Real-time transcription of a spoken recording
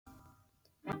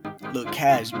Lil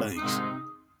Cash Banks.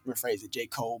 Rephrase it, J.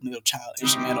 Cole, Middle Child,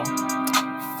 instrumental.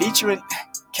 Featuring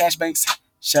Cash Banks,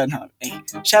 Sheldon Harvey. Hey,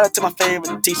 shout out to my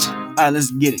favorite teacher. Alright,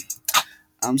 let's get it.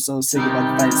 I'm so sick of all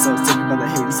the fighting, so sick of all the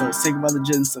hating, so sick of all the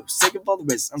judging, so sick of all the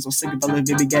races. I'm so sick of all the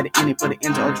baby got it in it, put it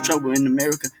into all the trouble in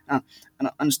America. I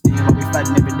don't understand why we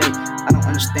fighting every day. I don't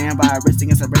understand why I race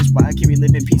against a race. Why can't we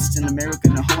live in peace in America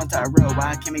and the whole entire world?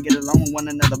 Why can't we get along with one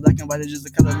another? Black and white is just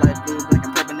a color like blue, black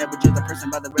and purple. Never judge a person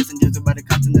by the race and judge by the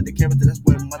continent, the character. That's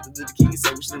what Martin Luther King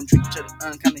said. We shouldn't treat each other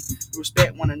unkindly. We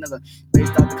respect one another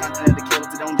based off the continent, the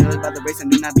character. Don't judge by the race and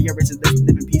do not be a racist. Let's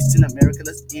live in peace in America.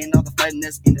 Let's end all the fighting.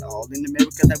 Let's end it all in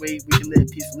America. That way we can live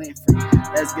peacefully and free.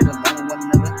 Let's get along with one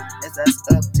another. That's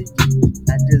up to you.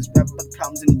 Not just rap about the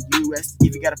problems in the U.S.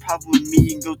 If you got a problem with me, you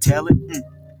can go tell it.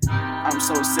 I'm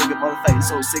so sick of all the fighting,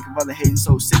 so sick of all the hating,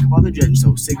 so sick of all the judging,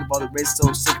 so sick of all the race,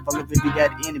 so sick of all the people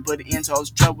got in and put it into all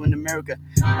this trouble in America.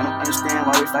 I don't understand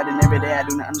why we fighting every day. I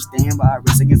do not understand why I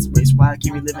race against the race. Why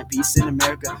can't we live in peace in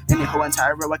America and the whole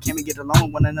entire world? Why can't we get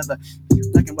along with one another?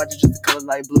 Black and white is just the color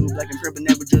like blue, black and purple.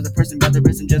 Never judge a person by the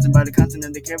race and judging by the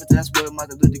continent, the character. That's what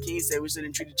Martin Luther King said. We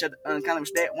shouldn't treat each other unkindly.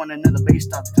 Respect one another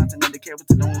based off the continent, the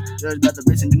character. Don't judge by the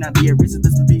race and do not be a racist.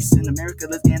 Let's live peace in America.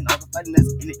 Let's end all the fighting.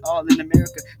 Let's end it all in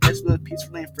America. Let's live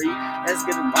peacefully and free. Let's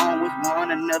get along with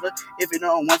one another. If you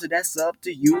don't want to, that's up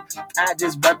to you. I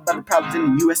just rap about the problems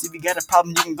in the U.S. If you got a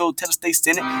problem, you can go tell the state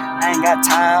senate. I ain't got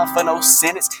time for no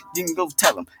sentence. You can go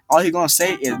tell them. All he gonna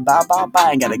say is bye, bye,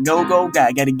 bye. Ain't gotta go,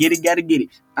 guy. Gotta get it, gotta get it.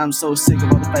 I'm so sick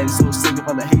of all the fighting, so sick of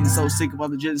all the hating, so sick of all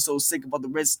the judging, so sick of all the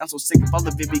risks. I'm so sick of all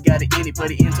the baby got it in it, put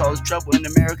it into all this trouble in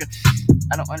America.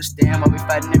 I don't understand why we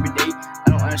fighting every day. I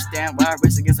don't understand why I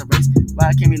race against a race.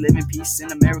 Why can't we live in peace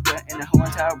in America and the whole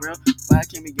entire world? Why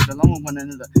can't we get along with one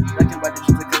another? Black and white,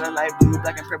 just the color light blue,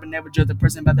 black and purple. Never judge a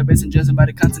person by the race and judging by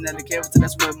the continent, the character.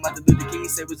 That's what Martin Luther King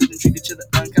said. We shouldn't treat each other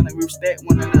unkindly. We respect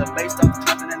one another based off the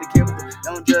continent, the character.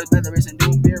 Don't judge by the race and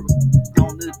don't be a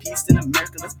don't live peace in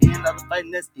America. Let's end all the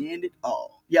fighting. Let's end it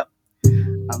all. Yep.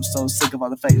 I'm so sick of all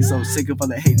the fighting, so sick of all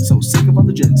the hating, so sick of all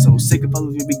the judging, so sick of all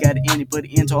the we got it in and put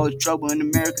it into all the trouble in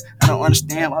America. I don't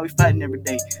understand why we fighting every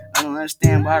day. I don't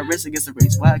understand why I race against the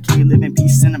race. Why can't we live in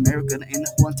peace in America and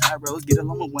the whole entire world? Let's get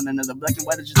along with one another. Black and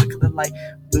white is just a color like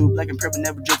blue, black and purple.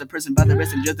 Never judge a person by the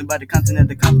race and judging by the continent,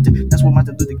 the competent. That's what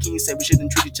Martin Luther King said. We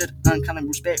shouldn't treat each other unkindly.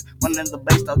 Respect one another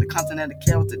based off the continent, the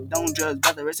character. Don't judge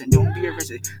by the race and don't be a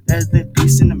racist. Let's live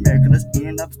peace in America. Let's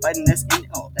end up fighting. Let's end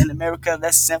it all in America.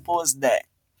 That's simple as that.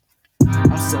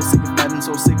 I'm so sick of fighting,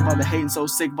 so sick of all the hating, so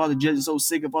sick of all the judging, so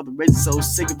sick of all the races, so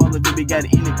sick of all the baby got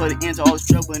it in it, put it into all this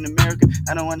trouble in America.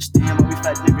 I don't understand why we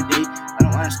fighting every day. I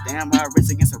don't understand why I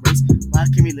race against a race. Why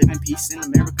can't we live in peace in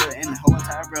America and the whole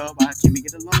entire world? Why can't we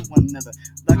get along with one another?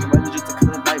 Black and white is just the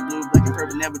color light blue, black and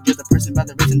purple. Never judge a person by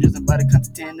the race and judging by the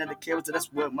continent and the character.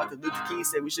 That's what Martin Luther King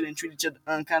said. We shouldn't treat each other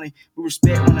unkindly. We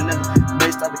respect one another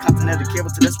based off the continent and the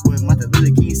character. That's what Martin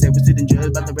Luther King said. We shouldn't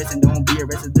judge by the race and don't be a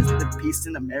racist. Let's live peace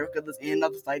in America. Let's end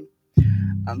all the fighting.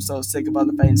 I'm so sick of all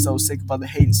the fighting, so sick of all the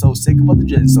hating, so sick of all the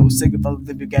judging, so sick of all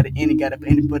the people got it in and got it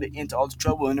in and put it into all the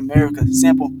trouble in America.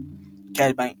 Simple.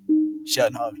 Cash Bank.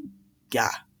 Sheldon Harvey.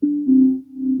 God.